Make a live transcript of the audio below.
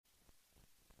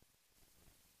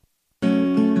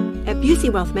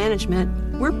Busey Wealth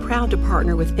Management, we're proud to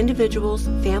partner with individuals,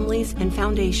 families, and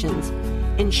foundations,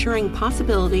 ensuring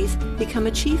possibilities become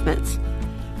achievements.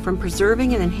 From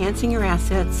preserving and enhancing your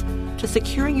assets to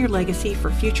securing your legacy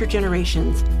for future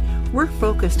generations, we're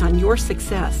focused on your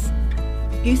success.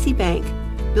 Busey Bank,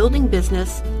 building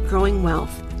business, growing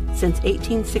wealth. Since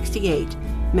 1868,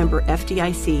 member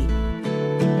FDIC.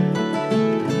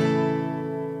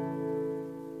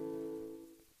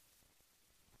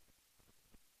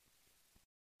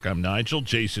 I'm Nigel.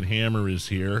 Jason Hammer is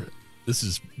here. This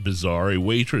is bizarre. A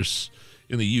waitress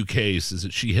in the UK says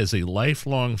that she has a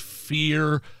lifelong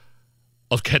fear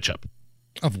of ketchup.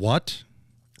 Of what?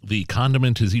 The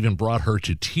condiment has even brought her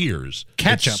to tears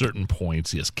Ketchup. at certain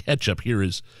points. Yes, ketchup.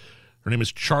 Her name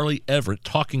is Charlie Everett,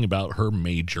 talking about her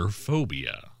major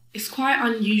phobia. It's quite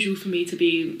unusual for me to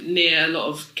be near a lot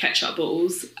of ketchup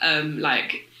bottles.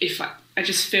 If I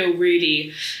just feel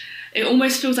really, it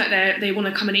almost feels like they want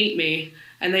to come and eat me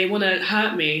and they want to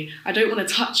hurt me. I don't want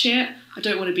to touch it. I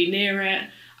don't want to be near it.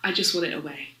 I just want it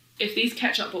away. If these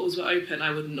ketchup bottles were open, I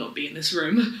would not be in this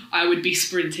room. I would be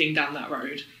sprinting down that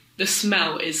road. The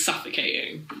smell is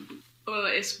suffocating. Oh,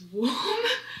 it's warm.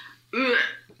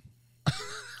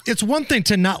 It's one thing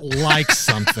to not like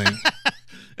something.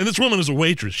 And this woman is a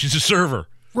waitress. She's a server.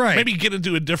 Right. Maybe get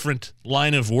into a different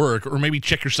line of work, or maybe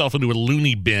check yourself into a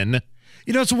loony bin.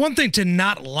 You know, it's one thing to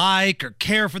not like or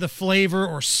care for the flavor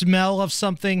or smell of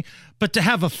something, but to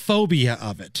have a phobia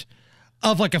of it,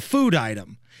 of like a food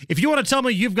item. If you want to tell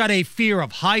me you've got a fear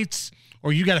of heights,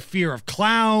 or you got a fear of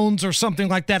clowns or something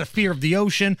like that, a fear of the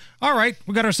ocean, all right,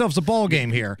 we got ourselves a ball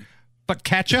game here. But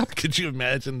ketchup? Could you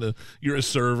imagine you're a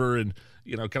server and,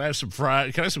 can I have some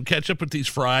fries? Can I have some ketchup with these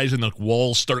fries? And the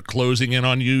walls start closing in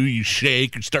on you. You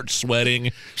shake, you start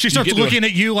sweating. She starts looking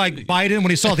at you like Biden when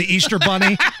he saw the Easter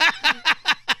bunny.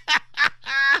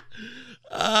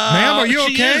 Ma'am, are you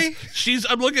okay?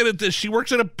 I'm looking at this. She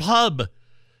works at a pub.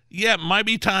 Yeah, it might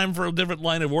be time for a different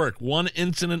line of work. One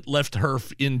incident left her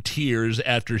in tears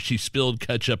after she spilled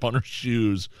ketchup on her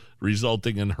shoes,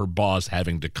 resulting in her boss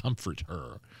having to comfort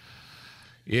her.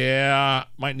 Yeah,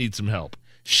 might need some help.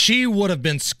 She would have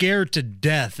been scared to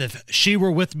death if she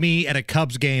were with me at a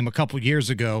Cubs game a couple years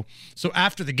ago. So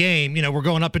after the game, we're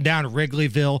going up and down to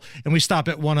Wrigleyville, and we stop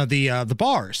at one of the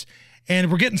bars.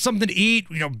 And we're getting something to eat,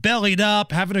 bellied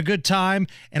up, having a good time.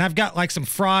 And I've got like some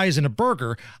fries and a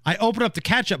burger. I open up the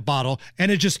ketchup bottle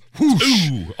and it just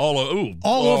whoosh, all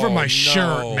over my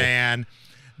shirt, man.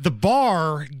 The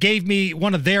bar gave me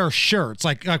one of their shirts,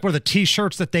 like one of the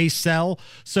T-shirts that they sell.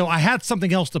 So I had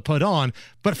something else to put on.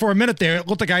 But for a minute there, it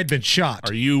looked like I'd been shot.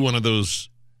 Are you one of those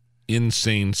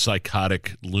insane,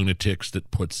 psychotic lunatics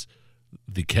that puts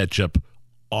the ketchup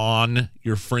on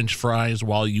your French fries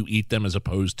while you eat them as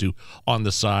opposed to on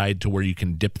the side to where you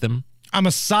can dip them? I'm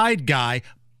a side guy,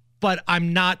 but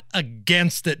I'm not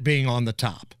against it being on the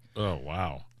top. Oh,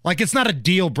 wow. Like, it's not a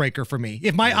deal breaker for me.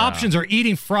 If my options are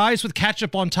eating fries with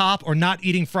ketchup on top or not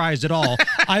eating fries at all,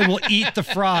 I will eat the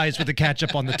fries with the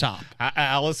ketchup on the top.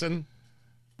 Allison?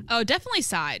 Oh, definitely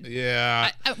side.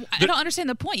 Yeah. I don't understand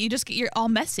the point. You're all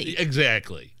messy.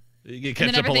 Exactly. You get And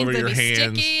then ketchup all over everything's your gonna be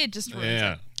hands. sticky. It just ruins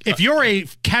it. If you're a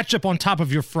ketchup on top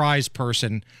of your fries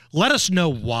person, let us know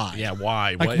why. Yeah,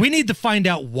 why? Like, we need to find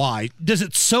out why. Does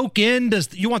it soak in?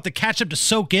 You want the ketchup to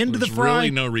soak into the fry? There's really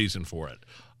no reason for it,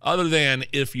 other than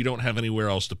if you don't have anywhere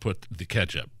else to put the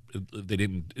ketchup. They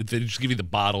just give you the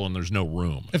bottle and there's no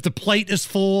room. If the plate is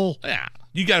full, yeah,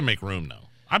 you got to make room though.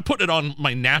 I'm putting it on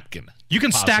my napkin. You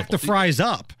can stack the fries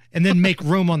up and then make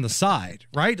room on the side,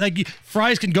 right? Like,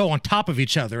 fries can go on top of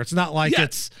each other. It's not like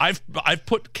it's. I've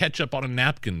put ketchup on a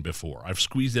napkin before. I've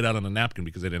squeezed it out on a napkin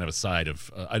because I didn't have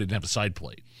a side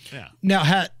plate. Yeah.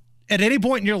 Now, at any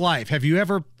point in your life, have you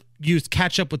ever used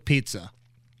ketchup with pizza?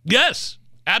 Yes,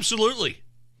 absolutely.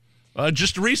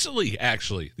 Just recently,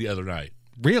 actually, the other night.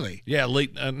 Really? Yeah,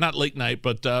 not late night,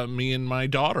 but me and my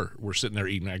daughter were sitting there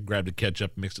eating. I grabbed the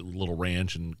ketchup, mixed it with a little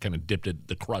ranch, and kind of dipped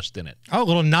the crust in it. Oh, a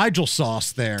little Nigel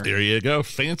sauce there. There you go.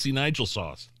 Fancy Nigel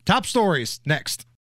sauce. Top stories next.